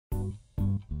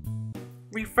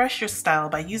Refresh your style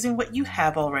by using what you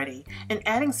have already and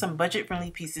adding some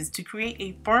budget-friendly pieces to create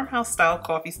a farmhouse-style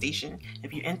coffee station.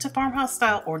 If you're into farmhouse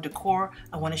style or decor,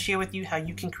 I want to share with you how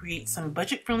you can create some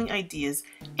budget-friendly ideas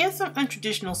and some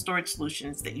untraditional storage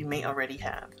solutions that you may already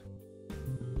have.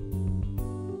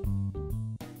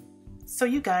 So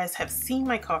you guys have seen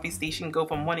my coffee station go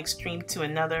from one extreme to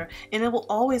another, and it will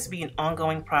always be an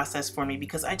ongoing process for me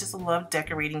because I just love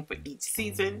decorating for each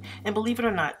season. And believe it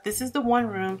or not, this is the one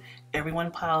room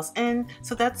everyone piles in,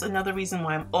 so that's another reason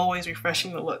why I'm always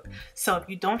refreshing the look. So if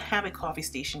you don't have a coffee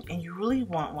station and you really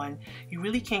want one, you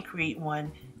really can create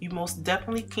one. You most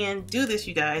definitely can do this,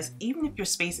 you guys, even if your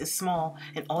space is small,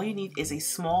 and all you need is a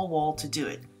small wall to do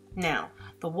it. Now,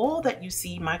 the wall that you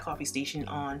see my coffee station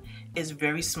on is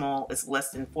very small. It's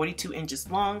less than 42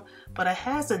 inches long, but it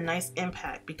has a nice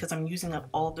impact because I'm using up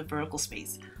all of the vertical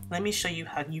space. Let me show you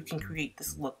how you can create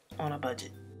this look on a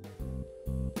budget.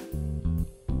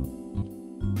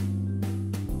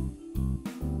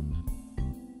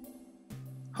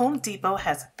 Home Depot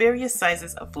has various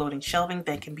sizes of floating shelving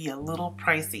that can be a little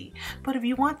pricey, but if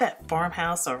you want that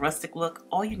farmhouse or rustic look,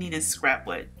 all you need is scrap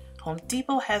wood. Home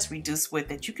Depot has reduced wood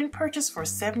that you can purchase for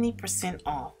 70%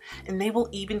 off, and they will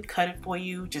even cut it for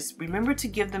you. Just remember to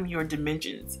give them your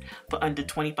dimensions. For under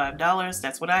 $25,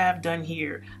 that's what I have done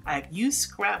here. I've used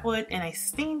scrap wood and I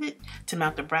stained it to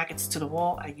mount the brackets to the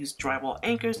wall. I used drywall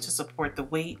anchors to support the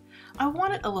weight. I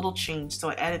wanted a little change, so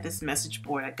I added this message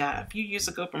board I got a few years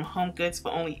ago from Home Goods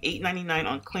for only $8.99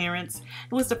 on clearance.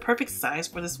 It was the perfect size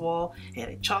for this wall. It had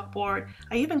a chalkboard.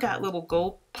 I even got little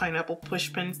gold pineapple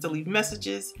push pins to leave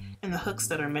messages, and the hooks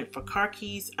that are meant for car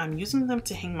keys. I'm using them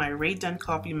to hang my Ray Dunn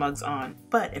coffee mugs on.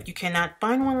 But if you cannot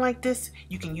find one like this,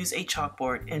 you can use a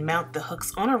chalkboard and mount the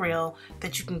hooks on a rail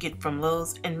that you can get from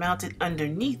Lowe's and mount it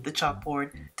underneath the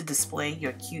chalkboard to display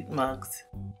your cute mugs.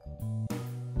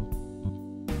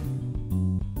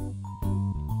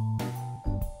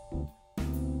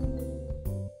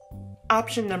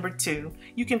 Option number 2,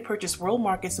 you can purchase World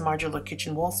Market's modular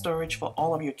kitchen wall storage for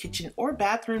all of your kitchen or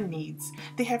bathroom needs.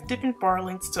 They have different bar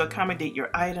lengths to accommodate your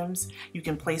items. You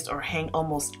can place or hang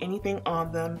almost anything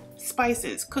on them.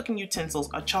 Spices, cooking utensils,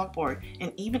 a chalkboard,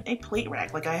 and even a plate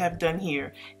rack like I have done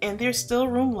here. And there's still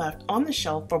room left on the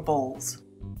shelf for bowls.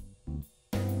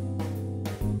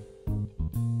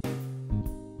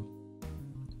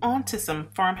 On to some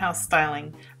farmhouse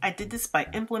styling. I did this by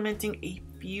implementing a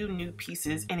few new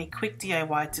pieces and a quick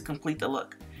DIY to complete the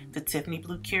look. The Tiffany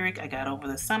blue Keurig I got over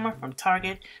the summer from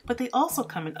Target, but they also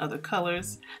come in other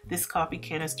colors. This coffee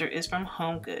canister is from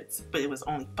Home Goods, but it was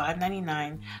only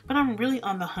 $5.99. But I'm really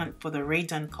on the hunt for the Ray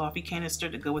Dunn coffee canister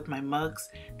to go with my mugs.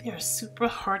 They are super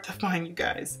hard to find, you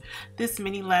guys. This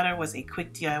mini ladder was a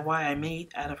quick DIY I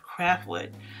made out of craft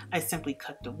wood. I simply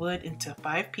cut the wood into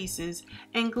 5 pieces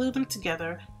and glued them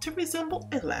together to resemble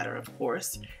a ladder, of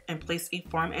course, and placed a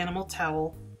farm animal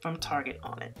towel from Target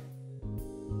on it.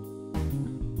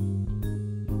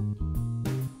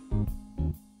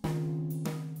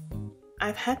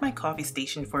 I've had my coffee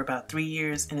station for about 3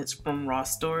 years and it's from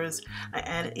Ross Stores. I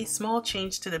added a small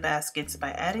change to the baskets by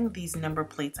adding these number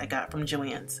plates I got from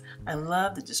Joann's. I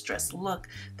love the distressed look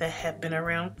that have been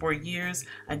around for years.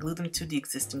 I glued them to the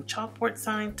existing chalkboard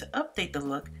sign to update the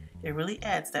look. It really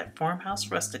adds that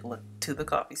farmhouse rustic look to the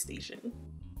coffee station.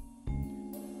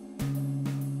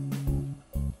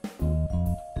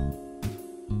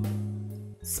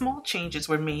 Small changes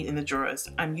were made in the drawers.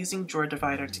 I'm using drawer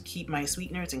divider to keep my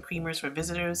sweeteners and creamers for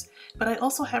visitors, but I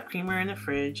also have creamer in the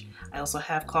fridge. I also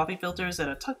have coffee filters that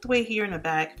are tucked away here in the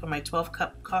back for my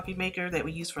 12-cup coffee maker that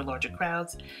we use for larger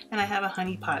crowds, and I have a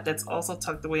honey pot that's also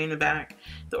tucked away in the back.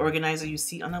 The organizer you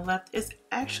see on the left is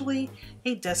actually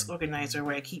a desk organizer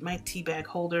where I keep my tea bag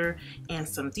holder and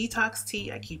some detox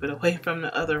tea. I keep it away from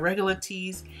the other regular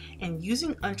teas, and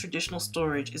using untraditional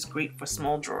storage is great for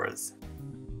small drawers.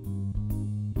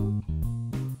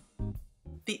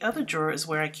 The other drawer is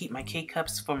where I keep my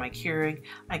K-cups for my Keurig.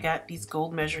 I got these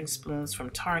gold measuring spoons from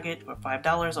Target for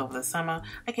 $5 over the summer.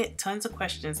 I get tons of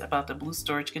questions about the blue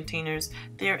storage containers.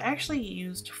 They're actually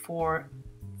used for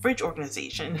fridge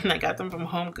organization, and I got them from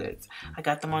Home Goods. I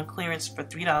got them on clearance for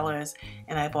 $3,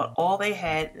 and I bought all they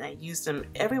had, and I used them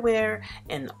everywhere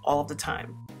and all the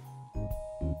time.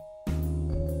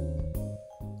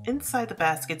 Inside the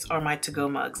baskets are my to-go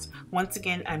mugs. Once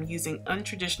again, I'm using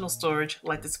untraditional storage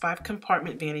like this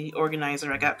 5-compartment vanity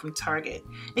organizer I got from Target.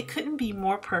 It couldn't be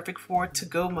more perfect for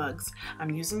to-go mugs.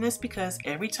 I'm using this because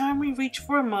every time we reach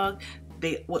for a mug,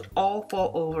 they would all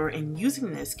fall over, and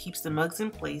using this keeps the mugs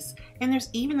in place, and there's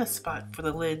even a spot for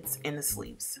the lids and the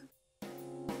sleeves.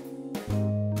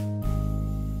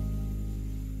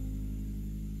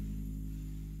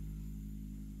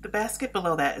 The basket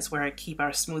below that is where I keep our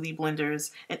smoothie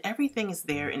blenders, and everything is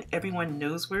there and everyone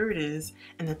knows where it is.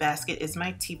 And the basket is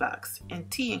my tea box and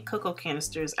tea and cocoa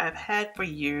canisters I've had for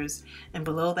years. And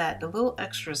below that, the little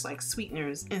extras like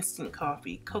sweeteners, instant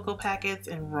coffee, cocoa packets,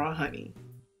 and raw honey.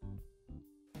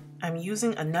 I'm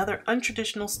using another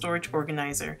untraditional storage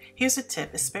organizer. Here's a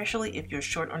tip, especially if you're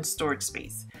short on storage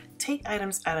space. Take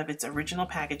items out of its original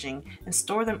packaging and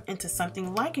store them into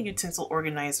something like a utensil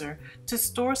organizer to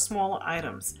store smaller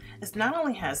items. It not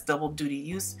only has double duty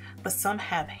use, but some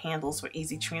have handles for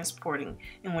easy transporting,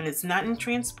 and when it's not in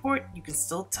transport, you can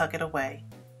still tuck it away.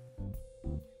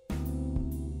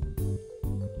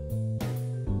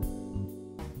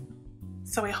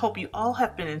 So I hope you all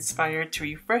have been inspired to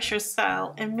refresh your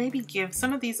style and maybe give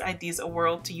some of these ideas a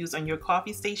whirl to use on your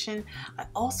coffee station. I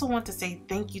also want to say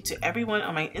thank you to everyone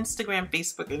on my Instagram,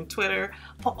 Facebook, and Twitter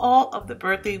for all of the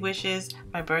birthday wishes.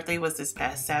 My birthday was this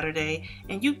past Saturday,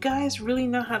 and you guys really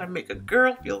know how to make a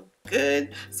girl feel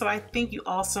good. So I thank you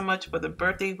all so much for the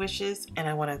birthday wishes, and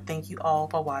I want to thank you all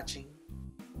for watching.